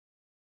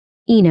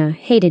Ina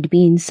hated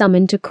being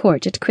summoned to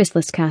court at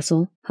Chrysalis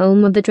Castle,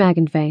 home of the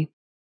Dragon Fae.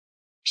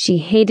 She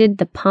hated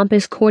the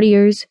pompous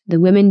courtiers, the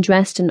women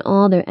dressed in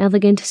all their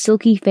elegant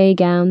silky fae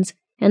gowns,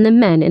 and the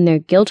men in their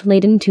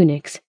gilt-laden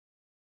tunics.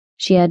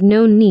 She had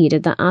no need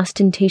of the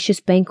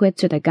ostentatious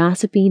banquets or the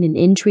gossiping and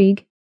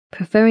intrigue,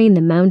 preferring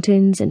the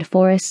mountains and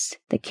forests,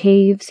 the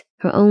caves,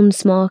 her own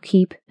small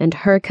keep, and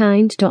her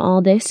kind to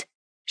all this.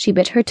 She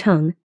bit her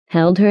tongue,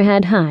 held her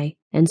head high,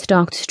 and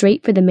stalked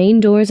straight for the main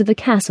doors of the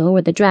castle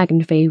where the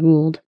Dragon Fae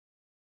ruled.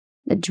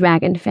 The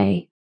Dragon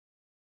Fae.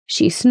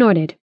 She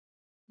snorted.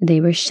 They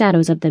were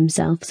shadows of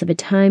themselves of a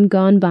time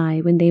gone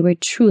by when they were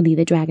truly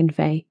the Dragon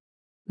Fae,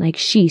 like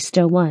she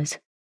still was.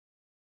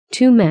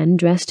 Two men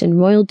dressed in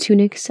royal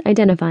tunics,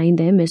 identifying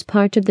them as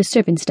part of the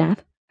servant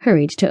staff,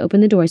 hurried to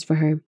open the doors for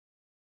her.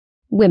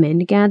 Women,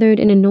 gathered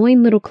in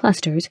annoying little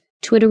clusters,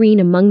 twittering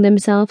among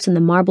themselves in the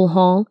marble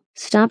hall,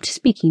 stopped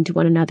speaking to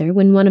one another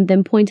when one of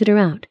them pointed her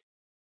out.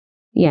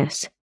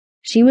 Yes,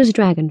 she was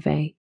Dragon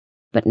Fae,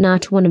 but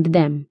not one of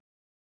them,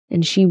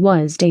 and she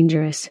was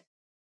dangerous.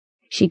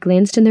 She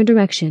glanced in their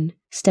direction,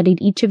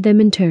 studied each of them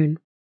in turn,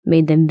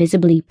 made them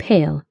visibly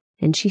pale,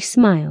 and she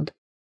smiled.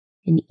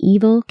 An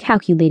evil,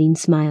 calculating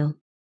smile.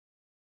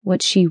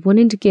 What she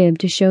wouldn't give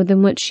to show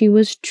them what she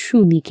was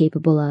truly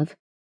capable of.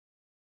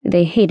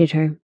 They hated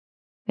her,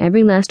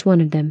 every last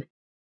one of them,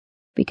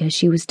 because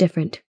she was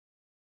different.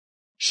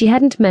 She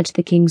hadn't met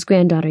the king's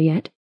granddaughter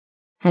yet.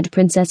 Had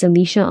Princess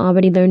Alicia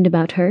already learned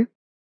about her?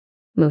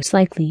 Most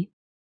likely,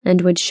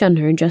 and would shun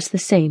her just the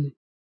same.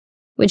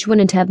 Which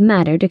wouldn't have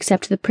mattered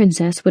except the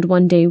princess would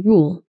one day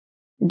rule.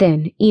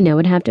 Then Ina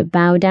would have to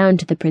bow down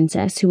to the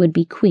princess who would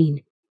be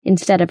queen,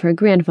 instead of her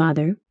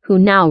grandfather, who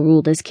now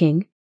ruled as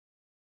king.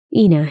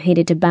 Ina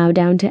hated to bow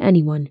down to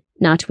anyone,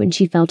 not when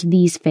she felt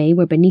these fae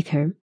were beneath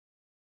her.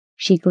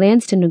 She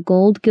glanced in a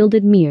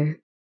gold-gilded mirror,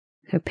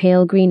 her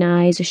pale green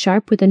eyes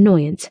sharp with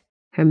annoyance,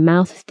 her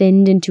mouth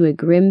thinned into a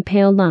grim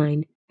pale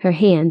line, her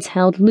hands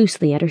held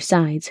loosely at her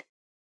sides.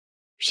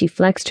 She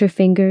flexed her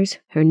fingers,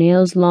 her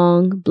nails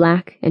long,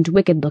 black, and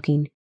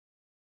wicked-looking.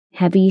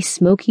 Heavy,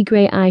 smoky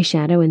gray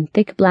eyeshadow and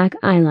thick black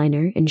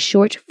eyeliner and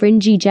short,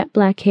 fringy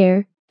jet-black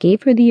hair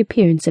gave her the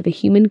appearance of a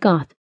human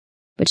goth,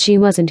 but she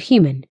wasn't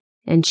human,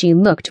 and she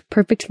looked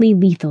perfectly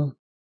lethal.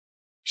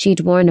 She'd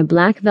worn a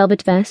black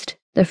velvet vest,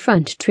 the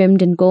front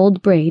trimmed in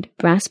gold braid,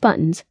 brass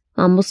buttons,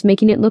 almost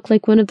making it look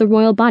like one of the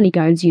royal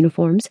bodyguards'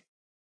 uniforms,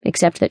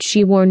 except that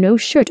she wore no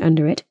shirt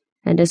under it,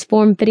 and as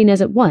form-fitting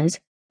as it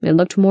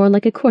looked more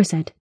like a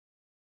corset.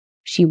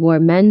 She wore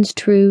men's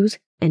trews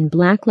and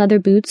black leather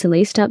boots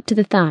laced up to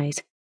the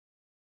thighs.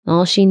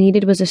 All she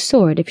needed was a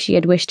sword if she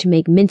had wished to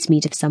make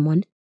mincemeat of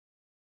someone.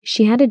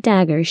 She had a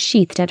dagger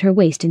sheathed at her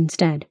waist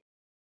instead.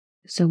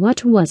 So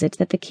what was it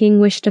that the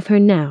king wished of her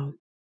now?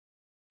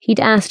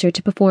 He'd asked her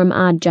to perform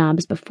odd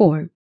jobs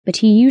before, but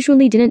he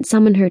usually didn't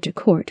summon her to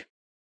court.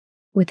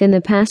 Within the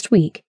past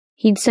week,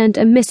 he'd sent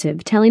a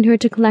missive telling her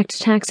to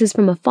collect taxes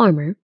from a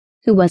farmer,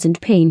 who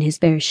wasn't paying his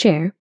fair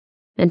share,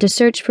 and to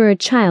search for a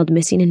child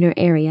missing in her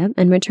area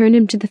and return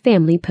him to the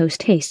family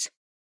post-haste.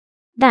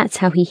 That's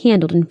how he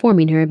handled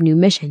informing her of new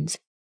missions.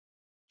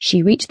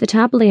 She reached the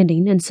top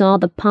landing and saw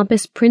the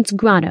pompous Prince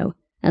Grotto,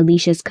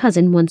 Alicia's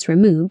cousin once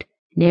removed,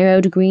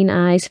 narrowed green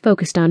eyes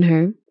focused on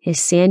her, his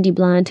sandy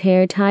blonde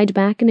hair tied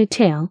back in a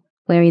tail,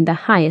 wearing the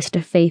highest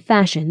of fae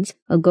fashions,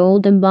 a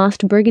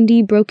gold-embossed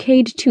burgundy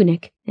brocade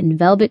tunic and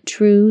velvet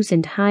trews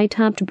and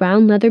high-topped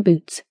brown leather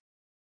boots.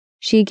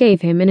 She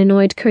gave him an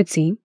annoyed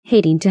curtsy,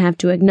 hating to have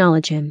to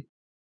acknowledge him.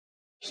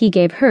 He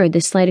gave her the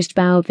slightest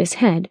bow of his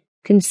head,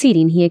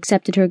 conceding he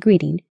accepted her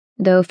greeting,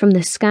 though from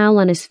the scowl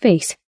on his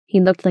face, he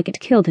looked like it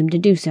killed him to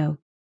do so.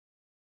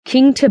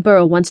 "King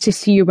Taburo wants to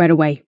see you right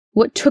away.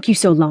 What took you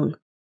so long?"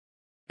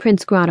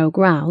 Prince Grotto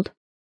growled.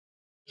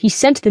 "He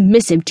sent the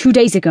missive 2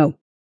 days ago."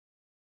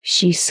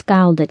 She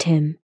scowled at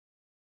him.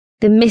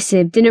 "The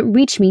missive didn't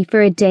reach me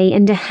for a day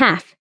and a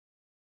half."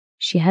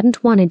 She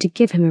hadn't wanted to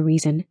give him a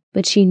reason,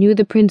 but she knew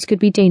the prince could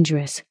be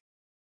dangerous.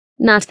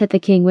 Not that the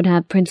king would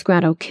have Prince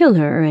Grotto kill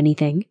her or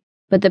anything,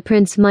 but the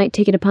prince might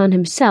take it upon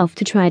himself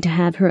to try to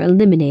have her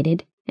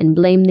eliminated and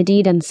blame the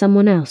deed on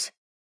someone else.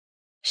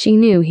 She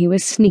knew he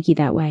was sneaky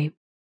that way.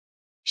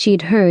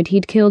 She'd heard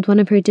he'd killed one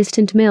of her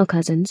distant male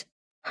cousins.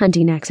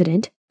 Hunting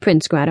accident,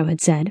 Prince Grotto had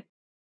said,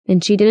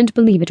 and she didn't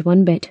believe it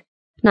one bit,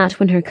 not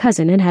when her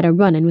cousin had had a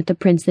run-in with the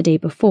prince the day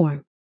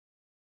before.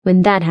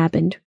 When that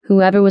happened,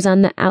 whoever was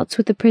on the outs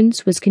with the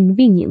prince was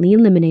conveniently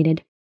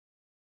eliminated.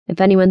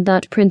 If anyone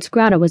thought Prince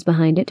Grotto was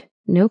behind it,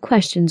 no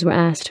questions were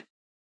asked.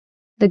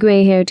 The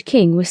gray-haired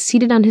king was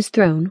seated on his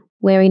throne,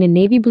 wearing a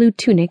navy blue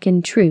tunic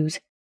and trews,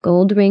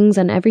 gold rings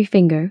on every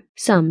finger,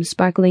 some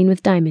sparkling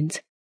with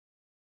diamonds.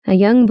 A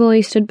young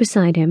boy stood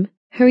beside him,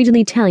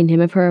 hurriedly telling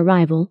him of her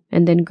arrival,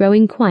 and then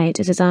growing quiet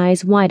as his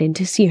eyes widened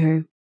to see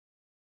her.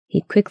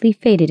 He quickly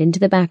faded into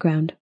the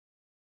background.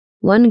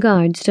 One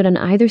guard stood on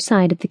either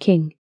side of the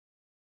king.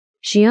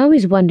 She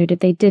always wondered if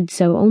they did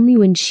so only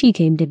when she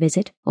came to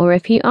visit, or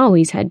if he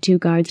always had 2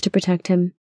 guards to protect him.